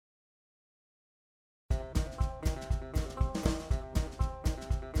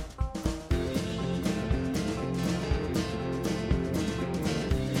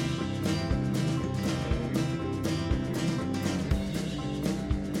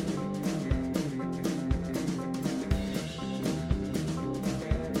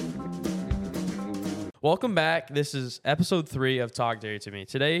Welcome back. This is episode 3 of Talk Dairy to Me.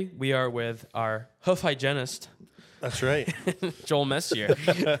 Today we are with our hoof hygienist, That's right. Joel Messier.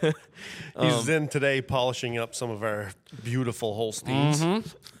 He's in today polishing up some of our beautiful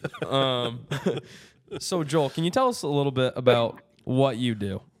Holsteins. So Joel, can you tell us a little bit about what you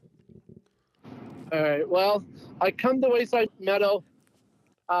do? All right. Well, I come to Wayside Meadow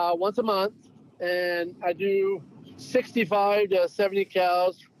once a month, and I do 65 to 70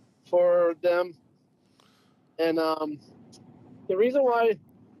 cows for them. And the reason why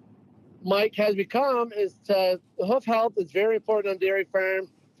Mike has become is the hoof health is very important on dairy farm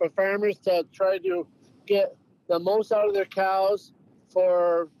for farmers to try to get the most out of their cows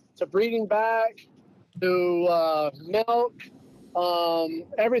to breeding back, to milk,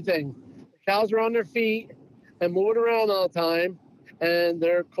 everything. The cows are on their feet and moving around all the time, and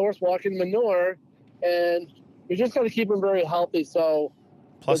they're of course walking manure, and you just got to keep them very healthy. So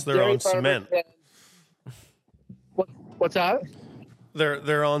Plus they're on cement. What's that?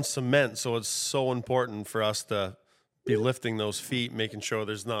 They're on cement, so it's so important for us to be lifting those feet, making sure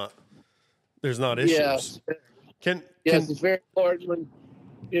there's not issues. Yes. Can It's very important when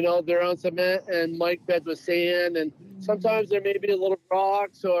they're on cement and Mike beds with sand, and sometimes there may be a little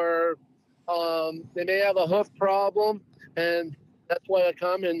rocks or they may have a hoof problem, and that's why I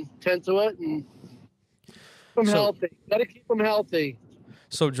come and tend to it and keep them healthy. Got to keep them healthy.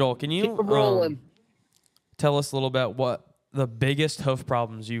 So Joel, can you Keep them rolling. Tell us a little about what the biggest hoof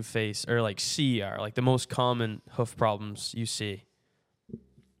problems you face or see are, the most common hoof problems you see?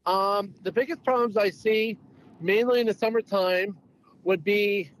 The biggest problems I see, mainly in the summertime, would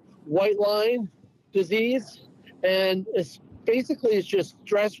be white line disease, and it's just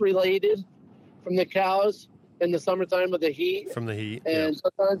stress related from the cows in the summertime with the heat. From the heat, and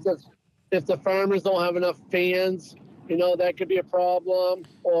sometimes if the farmers don't have enough fans, that could be a problem,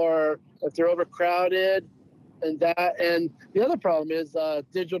 or if they're overcrowded. And the other problem is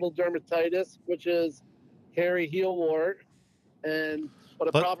digital dermatitis, which is hairy heel wart, but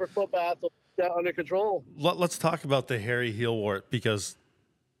a proper foot bath will get that under control. Let's talk about the hairy heel wart, because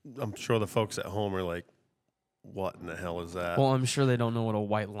I'm sure the folks at home are like, what in the hell is that? Well, I'm sure they don't know what a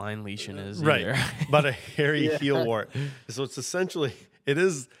white line lesion is right. either. But a hairy heel wart. So it's essentially, it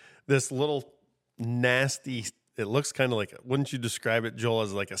is this little nasty, it looks kind of like, wouldn't you describe it, Joel,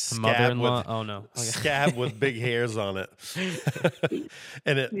 as like a scab scab with big hairs on it?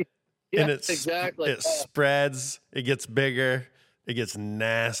 Exactly. It spreads, it gets bigger, it gets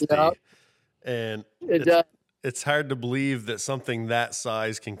nasty. Yep. And it's hard to believe that something that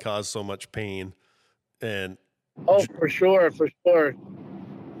size can cause so much pain. And for sure.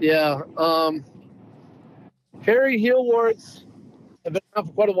 Yeah. Hairy heel warts have been around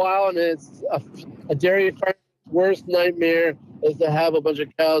for quite a while, and it's a dairy farmer's worst nightmare is to have a bunch of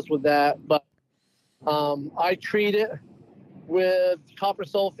cows with that. But I treat it with copper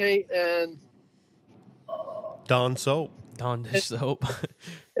sulfate and Dawn soap. Dawn dish soap.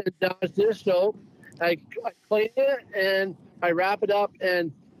 Dawn dish soap. I clean it and I wrap it up,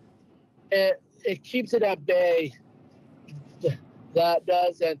 and it keeps it at bay. That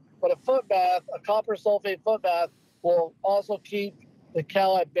does. But a copper sulfate foot bath will also keep the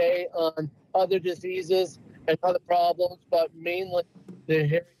cow at bay on other diseases and other problems, but mainly the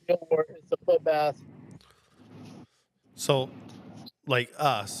hairy heel wart is the foot bath. So, like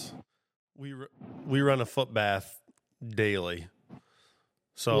us, we run a foot bath daily.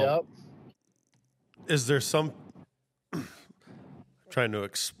 So, is there some trying to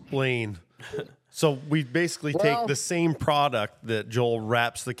explain? So we basically take the same product that Joel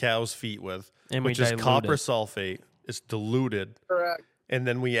wraps the cow's feet with, which is copper sulfate. It's diluted. Correct. And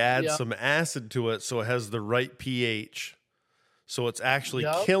then we add some acid to it so it has the right pH. So it's actually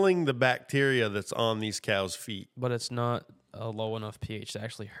killing the bacteria that's on these cows' feet. But it's not a low enough pH to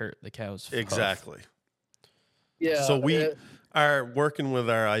actually hurt the cow's hoof. Exactly. Yeah. So we are working with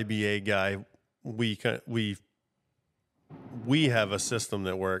our IBA guy. We have a system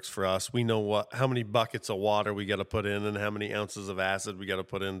that works for us. We know how many buckets of water we got to put in and how many ounces of acid we got to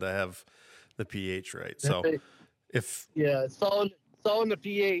put in to have the pH right. So it's all in the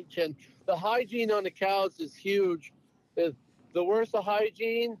pH, and the hygiene on the cows is huge. The worse the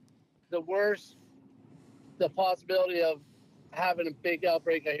hygiene, the worse the possibility of having a big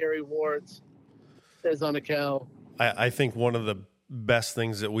outbreak of hairy warts is on a cow. I think one of the best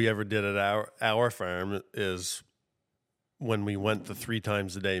things that we ever did at our farm is when we went to 3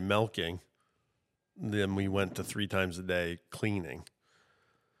 times a day milking, then we went to 3 times a day cleaning.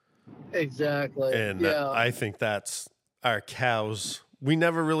 Exactly. And I think that's our cows. We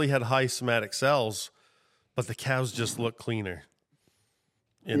never really had high somatic cells, but the cows just look cleaner.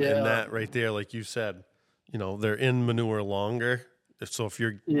 And that right there, like you said, they're in manure longer. So if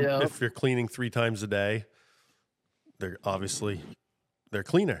you're cleaning 3 times a day, they're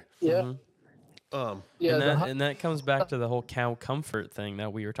cleaner. Yeah. Mm-hmm. Yeah, and that comes back to the whole cow comfort thing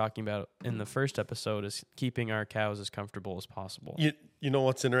that we were talking about in the first episode, is keeping our cows as comfortable as possible. You know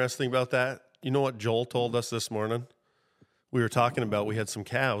what's interesting about that? You know what Joel told us this morning? We were talking about, we had some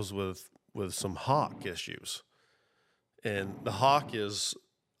cows with some hock issues. And the hock is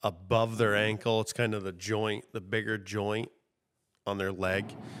above their ankle. It's kind of the bigger joint on their leg,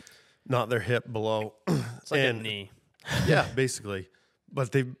 not their hip below. It's like a knee. Yeah, basically.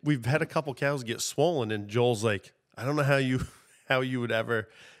 But we've had a couple cows get swollen, and Joel's like, I don't know how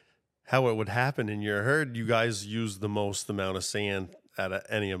it would happen in your herd. You guys use the most amount of sand at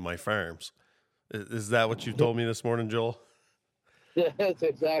any of my farms. Is that what you told me this morning, Joel? Yeah, that's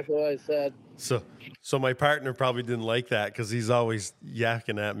exactly what I said. So my partner probably didn't like that, because he's always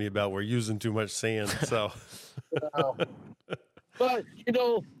yakking at me about we're using too much sand. So, but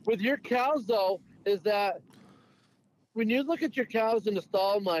with your cows though, is that when you look at your cows in the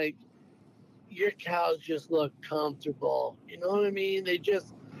stall, Mike, your cows just look comfortable. You know what I mean?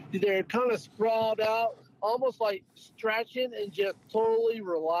 They're kind of sprawled out, almost like stretching and just totally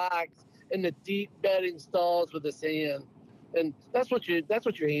relaxed in the deep bedding stalls with the sand. And that's what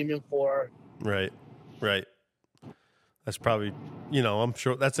you're aiming for. Right. That's probably, I'm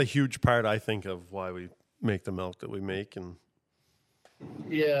sure that's a huge part, I think, of why we make the milk that we make. And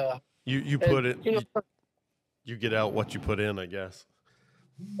yeah, you put it, you get out what you put in, I guess.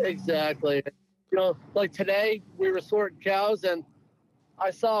 Exactly. Like today we were sorting cows, and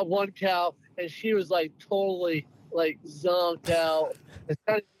I saw one cow, and she was like totally like zonked out. It's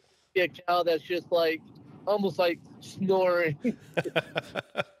kind of a cow that's just like almost like snoring.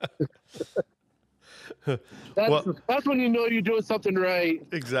 That's when you know you're doing something right.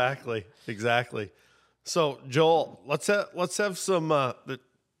 Exactly. So Joel, let's have some.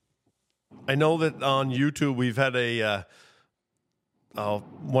 I know that on YouTube we've had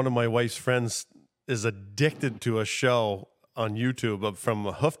one of my wife's friends is addicted to a show on YouTube from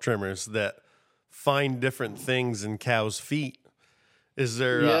hoof trimmers that find different things in cows' feet. Is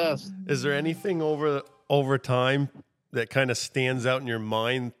there anything over time that kind of stands out in your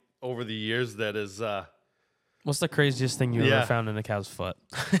mind over the years that is what's the craziest thing you ever found in a cow's foot?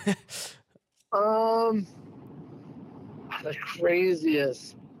 The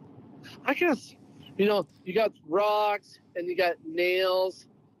craziest, I guess, you got rocks and you got nails.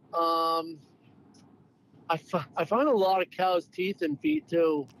 I find a lot of cows' teeth and feet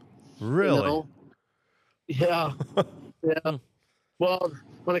too. Really? Yeah. Yeah. Well,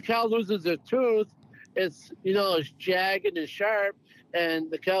 when a cow loses a tooth, it's jagged and sharp, and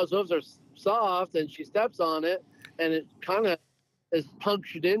the cow's hooves are soft, and she steps on it, and it kind of is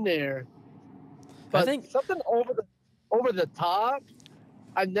punctured in there. But I think something over the top,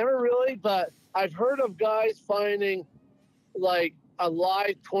 I've never really, but I've heard of guys finding like a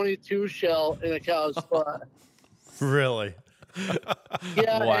live 22 shell in a cow's foot. Really?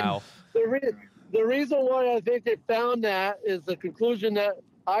 Yeah. Wow. The reason why I think they found that is the conclusion that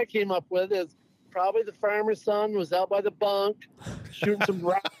I came up with is probably the farmer's son was out by the bunk shooting some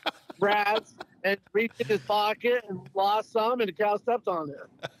rats and reached in his pocket and lost some, and the cow stepped on it.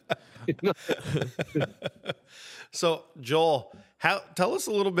 So, Joel, tell us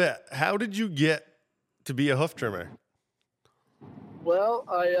a little bit. How did you get to be a hoof trimmer? Well,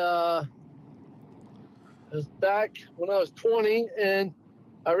 I was back when I was 20, and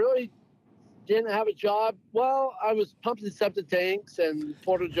I really didn't have a job. Well, I was pumping septic tanks and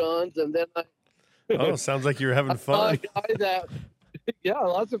porta johns, and then sounds like you were having fun. Yeah,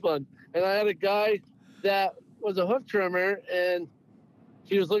 lots of fun. And I had a guy that was a hoof trimmer, and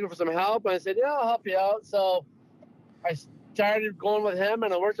he was looking for some help. And I said, yeah, I'll help you out. So I started going with him,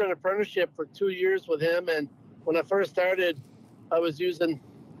 and I worked on an apprenticeship for 2 years with him. And when I first started, I was using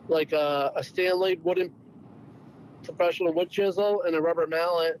like a Stanley wooden professional wood chisel and a rubber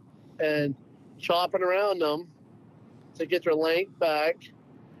mallet and chopping around them to get their length back.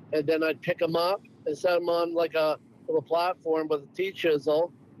 And then I'd pick them up and set them on like a little platform with a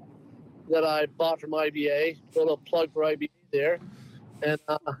T-chisel that I bought from IBA, a little plug for IBA there. And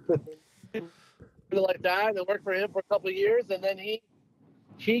like that, and I worked for him for a couple of years. And then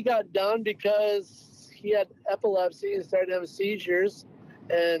he got done because he had epilepsy and started having seizures.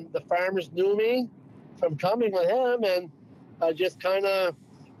 And the farmers knew me from coming with him, and I just kind of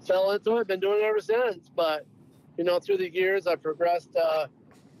fell into it. Been doing it ever since. But through the years, I progressed a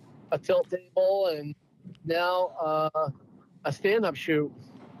tilt table, and now a stand-up chute.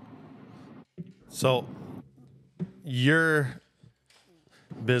 So your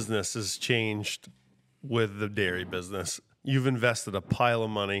business has changed with the dairy business. You've invested a pile of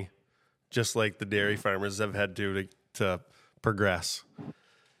money, just like the dairy farmers have had to progress.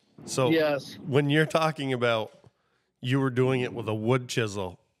 So yes, when you're talking about you were doing it with a wood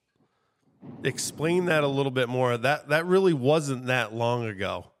chisel, explain that a little bit more. That really wasn't that long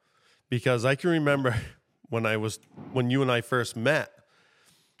ago, because I can remember when you and I first met,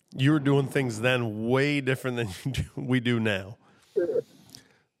 you were doing things then way different than we do now.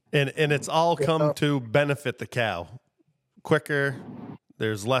 And it's all come to benefit the cow. Quicker,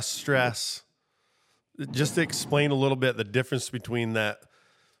 there's less stress. Just to explain a little bit the difference between the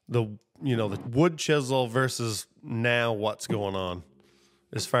wood chisel versus now what's going on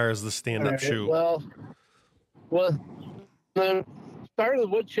as far as the stand-up shoe. Well, the start of the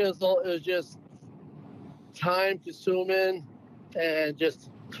wood chisel is just time consuming and just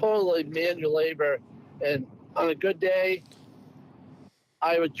totally manual labor. And on a good day,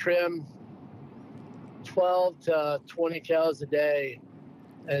 I would trim 12 to 20 cows a day.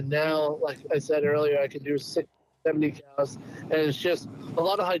 And now, like I said earlier, I can do 70 cows. And it's just a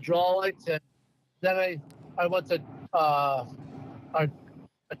lot of hydraulics. And then I went to a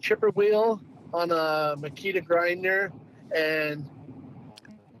chipper wheel on a Makita grinder, and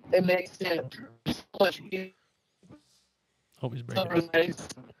it makes it much easier. Hope he's breaking up.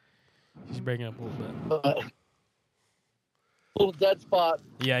 He's breaking up a little bit. Little dead spot.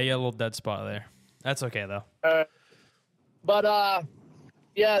 Yeah, a little dead spot there. That's okay, though. But,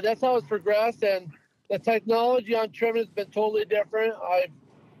 yeah, that's how it's progressed. And the technology on trimming has been totally different. I've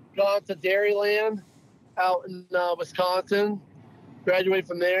gone to Dairyland out in Wisconsin, graduated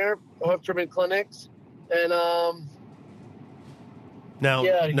from there, hoof trimming clinics. And, now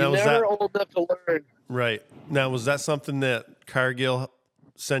you're never old enough to learn. Right. Now, was that something that Cargill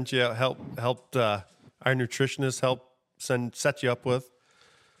sent you, helped our nutritionist set you up with?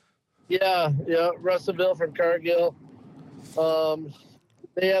 Yeah, Russellville from Cargill.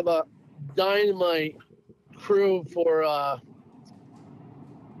 They have a dynamite crew for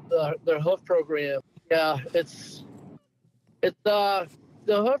their hoof program. Yeah, it's the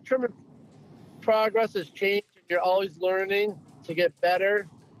hoof trimming progress has changed. You're always learning to get better.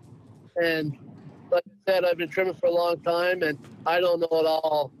 And like I said, I've been trimming for a long time, and I don't know it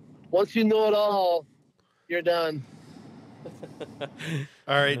all. Once you know it all, you're done.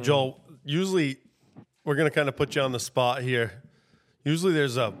 All right, Joel, usually we're going to kind of put you on the spot here. Usually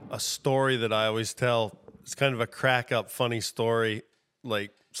there's a story that I always tell. It's kind of a crack-up, funny story,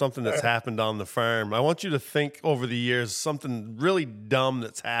 like something that's happened on the farm. I want you to think over the years something really dumb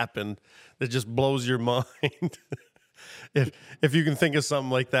that's happened that just blows your mind. If you can think of something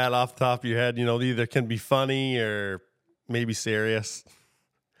like that off the top of your head, either can be funny or maybe serious.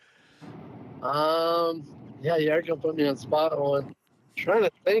 Yeah, you're gonna put me on spot on. I'm trying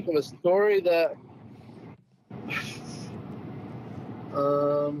to think of a story that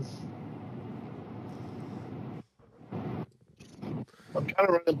I'm kind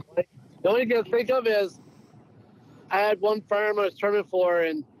of running blank. The only thing I can think of is I had one farm I was trimming for,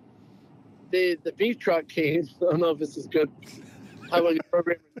 and the beef truck came. I don't know if this is good. I wasn't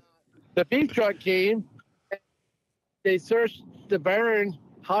programmed or not. The beef truck came. And they searched the barn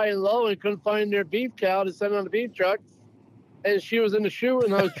high and low and couldn't find their beef cow to send on the beef truck. And she was in the shoe,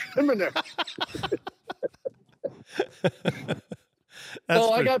 and I was trimming her.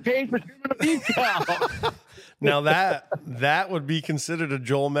 I got paid for trimming a beef cow. Now that would be considered a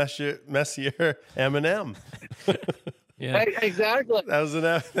Joel Messier M&M. Yeah, exactly. That was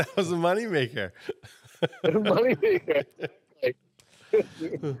a moneymaker. Moneymaker.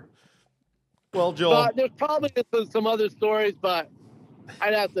 Well, Joel, there's probably some other stories, but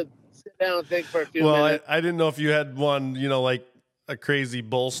I'd have to sit down and think for a few minutes. I didn't know if you had one, like a crazy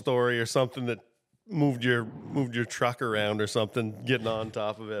bull story or something that moved your truck around or something, getting on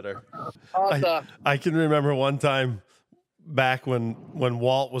top of it. Or I can remember one time back when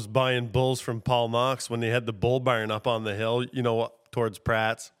Walt was buying bulls from Paul Knox, when they had the bull barn up on the hill, towards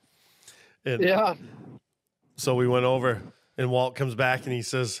Pratt's. And yeah. So we went over, and Walt comes back and he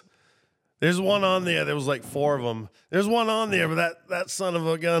says, "There's one on there." There was like 4 of them. "There's one on there, but that son of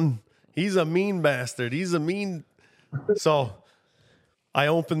a gun, he's a mean bastard. He's a mean." So I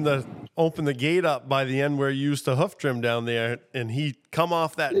opened the gate up by the end where you used to hoof trim down there, and he come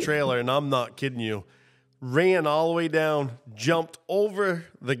off that trailer, and I'm not kidding you, ran all the way down, jumped over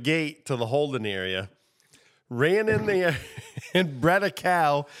the gate to the holding area, ran in there and bred a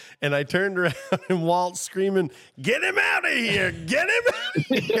cow, and I turned around and Walt screaming, "Get him out of here! Get him out of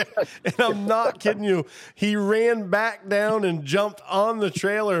here!" And I'm not kidding you. He ran back down and jumped on the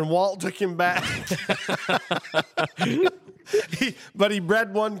trailer, and Walt took him back. But he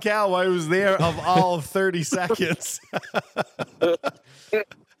bred one cow while he was there of all of 30 seconds.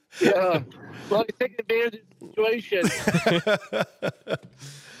 Yeah. Well, he's taking advantage of the situation.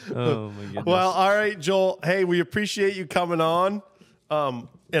 Oh my goodness. Well, all right, Joel. Hey, we appreciate you coming on. And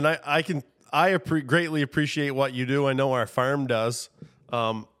I greatly appreciate what you do. I know our farm does.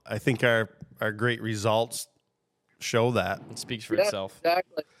 I think our great results show that. It speaks for itself.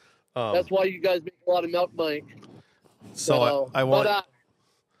 Exactly. That's why you guys make a lot of milk money. So I want.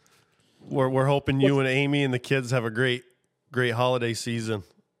 We're hoping you and Amy and the kids have a great holiday season.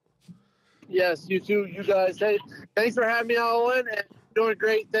 Yes, you too. You guys. Hey, thanks for having me on and doing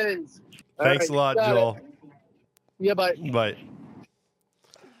great things. Thanks a lot, Joel. Yeah, bye. Bye.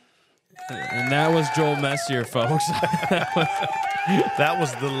 And that was Joel Messier, folks. That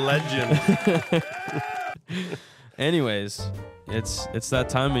was the legend. Anyways, it's that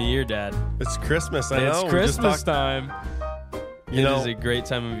time of year, Dad. It's Christmas. I know. It's Christmas time. It is a great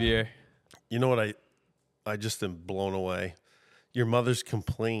time of year. You know what? I just am blown away. Your mother's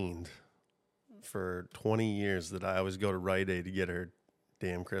complained for 20 years that I always go to Rite Aid to get her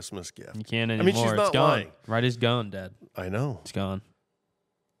damn Christmas gift. You can't anymore. I mean, she's not it's gone. lying. Rite Aid's gone, Dad. I know. It's gone.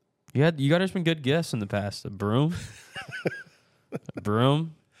 You got her some good gifts in the past. A broom.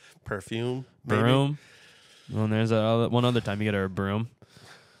 Perfume. Broom. Well, and there's one other time you get her a broom.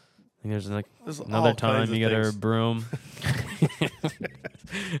 I think there's another time you get her a broom.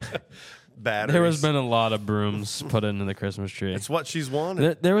 Batteries. There has been a lot of brooms put into the Christmas tree. It's what she's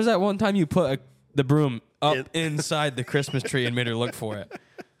wanted. There was that one time you put the broom up inside the Christmas tree and made her look for it.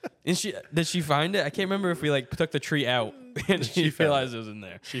 And did she find it? I can't remember if we took the tree out and she realized it was in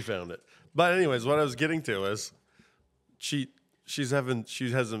there. She found it. But anyways, what I was getting to is she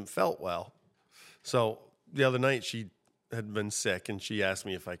hasn't felt well. So the other night she had been sick and she asked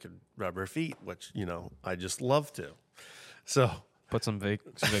me if I could rub her feet, which, I just love to. So put some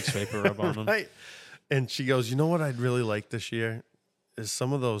Vicks Vapor Rub on them. Right. And she goes, you know what I'd really like this year is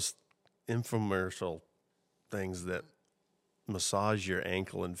some of those infomercial things that massage your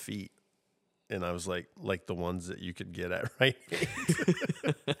ankle and feet. And I was like the ones that you could get at Rite Aid.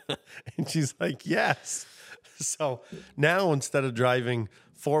 And she's like, yes. So now instead of driving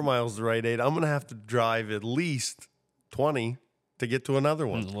 4 miles to Rite Aid, I'm going to have to drive at least 20 to get to another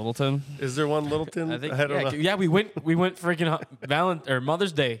one. Littleton? Is there one Littleton? I think. I don't know. Yeah, we went freaking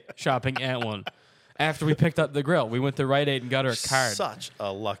Mother's Day shopping at one. After we picked up the grill, we went to Rite Aid and got her a card. Such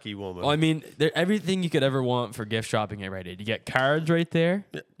a lucky woman. Well, I mean, everything you could ever want for gift shopping at Rite Aid. You get cards right there.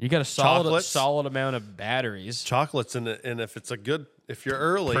 Yeah. You got a solid amount of batteries. Chocolates, and if you're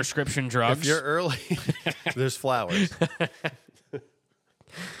early. Prescription drugs. If you're early, there's flowers.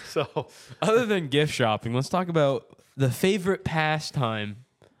 So, other than gift shopping, let's talk about the favorite pastime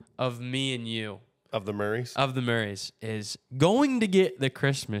of me and you. Of the Murrays is going to get the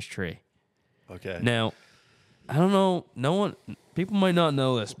Christmas tree. Okay. Now, I don't know. People might not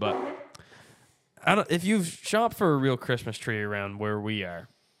know this, but if you've shopped for a real Christmas tree around where we are,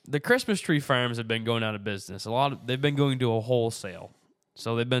 the Christmas tree farms have been going out of business. They've been going to a wholesale,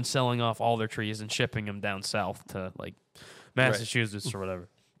 so they've been selling off all their trees and shipping them down south to Massachusetts or whatever.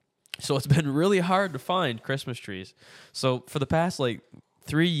 So it's been really hard to find Christmas trees. So for the past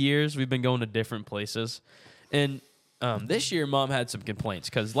 3 years, we've been going to different places, and this year, Mom had some complaints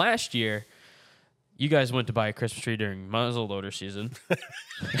because last year. You guys went to buy a Christmas tree during muzzleloader season.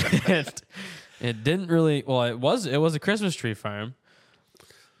 And it didn't really. Well, it was a Christmas tree farm. It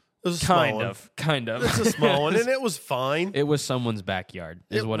was a small one. Kind of. It's a small one, and it was fine. It was someone's backyard,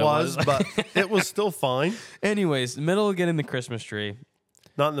 is what it was. But it was still fine. Anyways, the middle of getting the Christmas tree.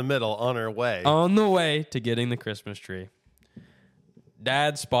 Not in the middle, on our way. On the way to getting the Christmas tree,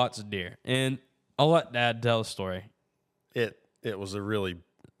 Dad spots a deer, and I'll let Dad tell the story. It was a really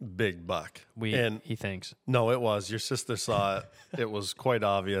big buck. He thinks. No, it was. Your sister saw it. It was quite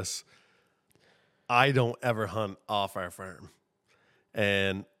obvious. I don't ever hunt off our farm.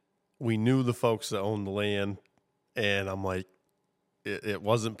 And we knew the folks that owned the land. And I'm like, it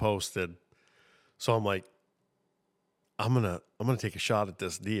wasn't posted. So I'm like, I'm gonna take a shot at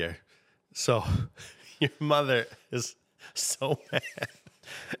this deer. So your mother is so mad.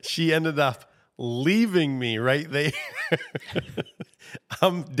 She ended up leaving me right there.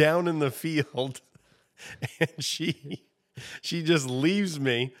 I'm down in the field, and she just leaves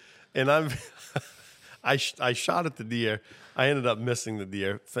me, and I shot at the deer. I ended up missing the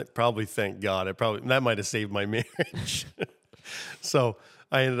deer. Probably, thank God. That might have saved my marriage. So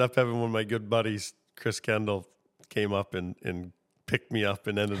I ended up having one of my good buddies, Chris Kendall, came up and picked me up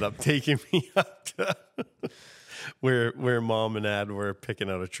and ended up taking me up to where Mom and Dad were picking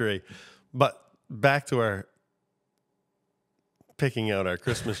out a tree. But back to picking out our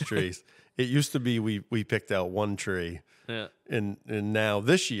Christmas trees. It used to be we picked out one tree. Yeah. And now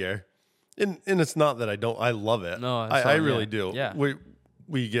this year, and it's not that I love it. No, I really do. Yeah.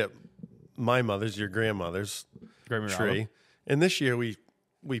 We get my mother's, your grandmother's Grandma tree. Robin. And this year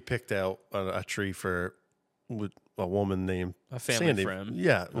we picked out a tree for a woman named a family Sandy. friend.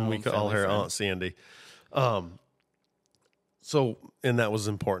 Yeah, and we call her friend. Aunt Sandy. So, and that was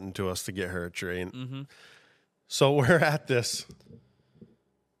important to us to get her a tree. And so we're at this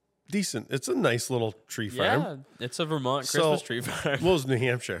decent. It's a nice little tree farm. Yeah, it's a Vermont Christmas tree farm. Well, it's New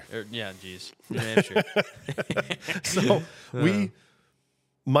Hampshire. Yeah, geez, New Hampshire. So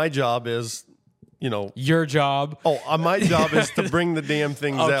my job is, your job. Oh, my job is to bring the damn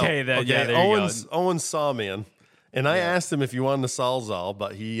things out. Okay, there you Owen's sawman, and I asked him if he wanted a sawzall,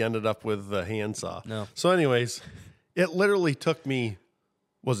 but he ended up with a handsaw. No. So, anyways, it literally took me,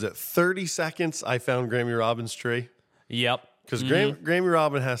 was it 30 seconds? I found Grammy Robin's tree. Yep. Because Grammy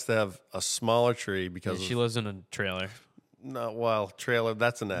Robin has to have a smaller tree because she lives in a trailer. No, well, trailer.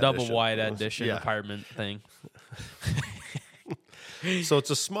 That's an double wide addition apartment thing. So it's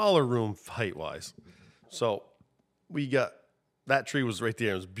a smaller room height wise. So we got that tree was right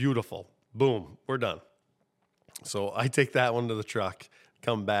there. It was beautiful. Boom, we're done. So I take that one to the truck,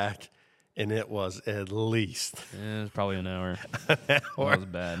 come back, and it was at least it was probably an hour. That was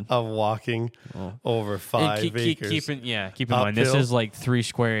bad. Of walking over 5 acres. Keep in mind, this is like 3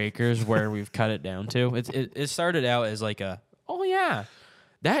 square acres where we've cut it down to. It started out as like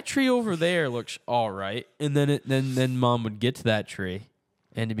that tree over there looks all right, and then Mom would get to that tree,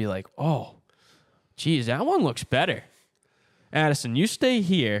 and to be like, oh, geez, that one looks better. Addison, you stay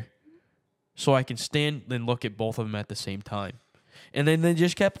here, so I can stand and look at both of them at the same time, and then they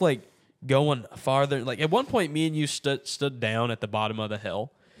just kept like going farther. Like at one point, me and you stood down at the bottom of the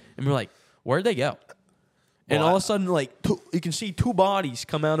hill, and we're like, where'd they go? And all of a sudden, like you can see 2 bodies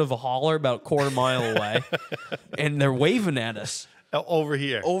come out of a holler about a quarter mile away, and they're waving at us. Over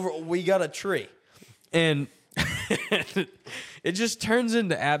here. We got a tree. And it just turns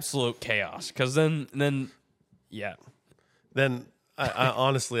into absolute chaos. Because then. Then, I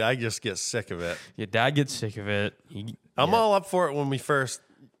honestly, I just get sick of it. Your dad gets sick of it. I'm all up for it when we first,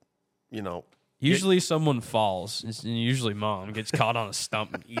 Usually someone falls. And usually Mom gets caught on a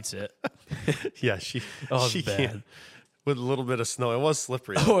stump and eats it. Yeah, she bad. Can't. With a little bit of snow. It was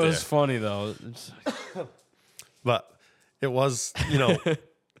slippery. It was funny, though. But it was,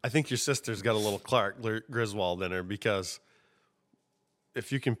 I think your sister's got a little Clark Griswold in her because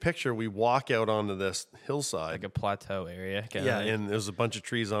if you can picture, we walk out onto this hillside. Like a plateau area. And there's a bunch of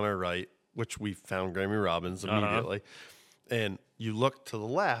trees on our right, which we found Grammy Robin's immediately. And you look to the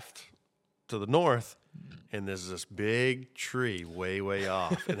left, to the north, and there's this big tree way, way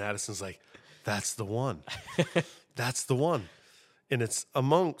off. And Addison's like, that's the one. That's the one. And it's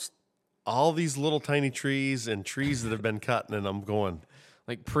amongst all these little tiny trees and trees that have been cut, and I'm going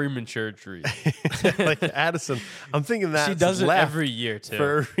like premature trees. Like Addison, I'm thinking that she does it every year too.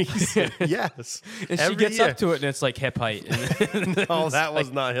 For a reason. Yes, and she gets up to it, and it's like hip height. No, that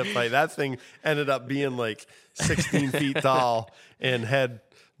was not hip height. That thing ended up being like 16 feet tall and had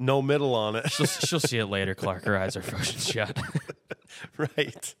no middle on it. She'll see it later. Clark, her eyes are frozen shut.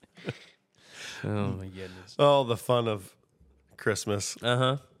 Right. Oh my goodness. Oh, the fun of Christmas.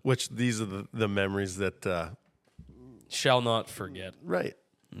 Which these are the memories that shall not forget. Right.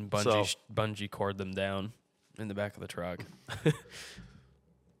 And bungee cord them down in the back of the truck.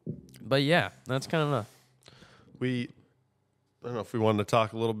 But yeah, that's kind of I don't know if we wanted to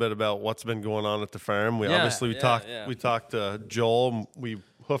talk a little bit about what's been going on at the farm. We talked to Joel. We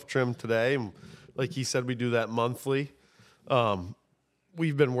hoof trimmed today. And like he said, we do that monthly.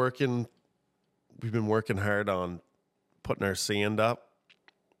 We've been working hard on putting our sand up,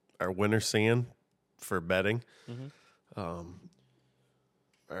 our winter sand for bedding.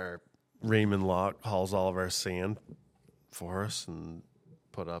 Our Raymond Lock hauls all of our sand for us and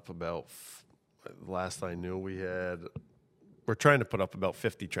put up about, last I knew we're trying to put up about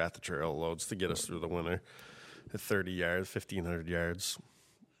 50 tractor trailer loads to get us through the winter at 30 yards, 1,500 yards.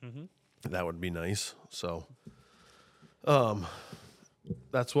 That would be nice. So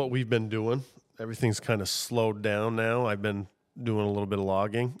that's what we've been doing. Everything's kind of slowed down now. I've been doing a little bit of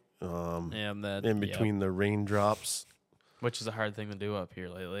logging in between the raindrops. Which is a hard thing to do up here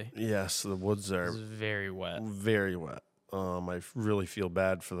lately. Yes, the woods are very wet. Very wet. I really feel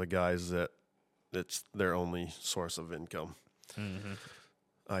bad for the guys that it's their only source of income.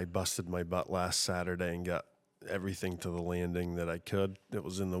 I busted my butt last Saturday and got everything to the landing that I could. It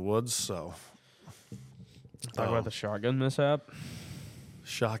was in the woods, so. Talk about the shotgun mishap.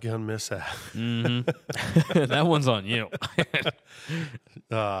 Shotgun mishap. Mm-hmm. That one's on you.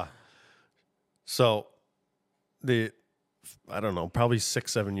 So I don't know, probably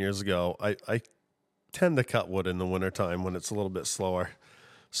 6-7 years ago, I tend to cut wood in the wintertime when it's a little bit slower.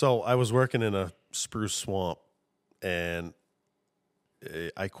 So I was working in a spruce swamp, and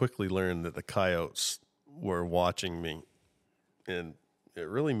I quickly learned that the coyotes were watching me, and it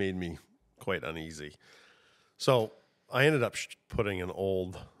really made me quite uneasy. So I ended up putting an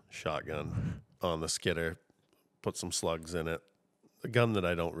old shotgun on the skidder, put some slugs in it, a gun that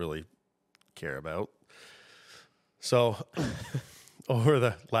I don't really care about. So over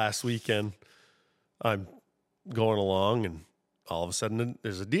the last weekend, I'm going along, and all of a sudden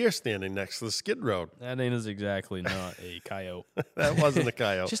there's a deer standing next to the skid road. That ain't exactly not a coyote. That wasn't a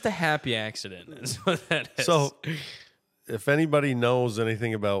coyote. Just a happy accident is what that is. So if anybody knows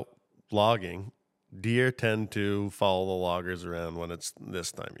anything about logging, deer tend to follow the loggers around when it's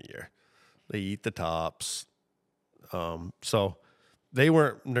this time of year. They eat the tops. So they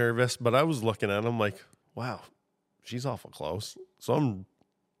weren't nervous, but I was looking at them like, wow, she's awful close. So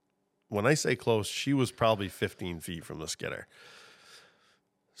when I say close, she was probably 15 feet from the skidder.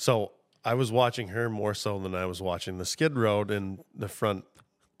 So I was watching her more so than I was watching the skid road, and the front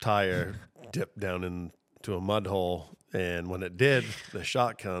tire dipped down into a mud hole. And when it did, the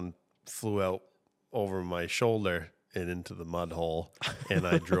shotgun flew out over my shoulder and into the mud hole, and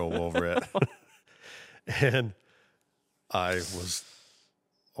I drove over it. And I was,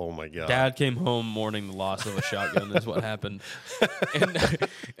 oh my God. Dad came home mourning the loss of a shotgun is what happened.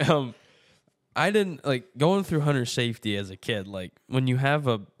 And I didn't, like, going through hunter safety as a kid, like, when you have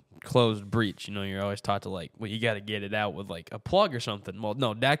a closed breech, you know, you're always taught to, like, well, you got to get it out with, like, a plug or something. Well,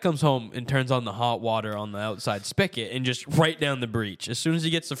 no, Dad comes home and turns on the hot water on the outside spigot and just right down the breech. As soon as he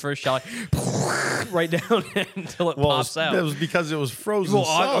gets the first shot, like, right down until it pops out. That was because it was frozen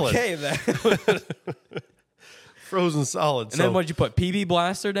solid. Okay, then. Frozen solid. And then what'd you put, PB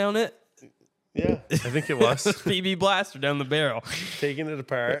Blaster down it? Yeah, I think it was. PB Blaster down the barrel. Taking it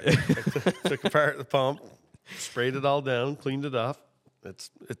apart. Took apart the pump, sprayed it all down, cleaned it up.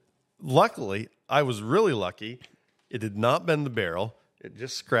 Luckily, I was really lucky. It did not bend the barrel. It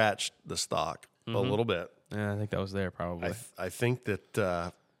just scratched the stock a little bit. Yeah, I think that was there probably. I think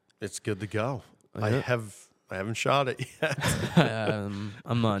that it's good to go. I haven't shot it yet.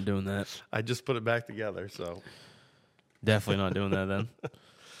 I'm not doing that. I just put it back together, so. Definitely not doing that then.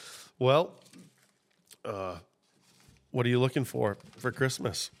 Well, what are you looking for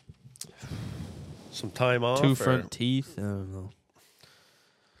Christmas? Some time off? 2 front teeth? I don't know.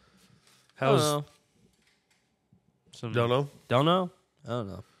 Don't know? Don't know? I don't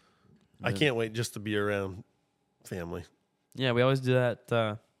know. I can't wait just to be around family. Yeah, we always do that.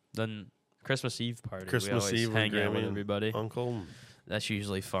 Then Christmas Eve party. Christmas Eve, hang out with Grammy everybody. Uncle. That's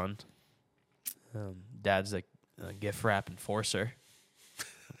usually fun. Dad's a gift wrap enforcer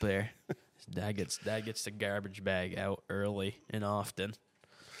up there. Dad gets the garbage bag out early and often.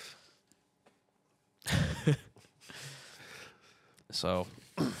 So,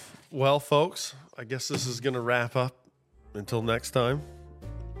 well, folks, I guess this is going to wrap up. Until next time,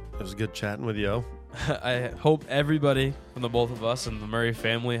 it was good chatting with you. I hope everybody from the both of us and the Murray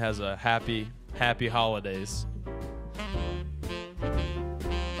family has a happy holidays.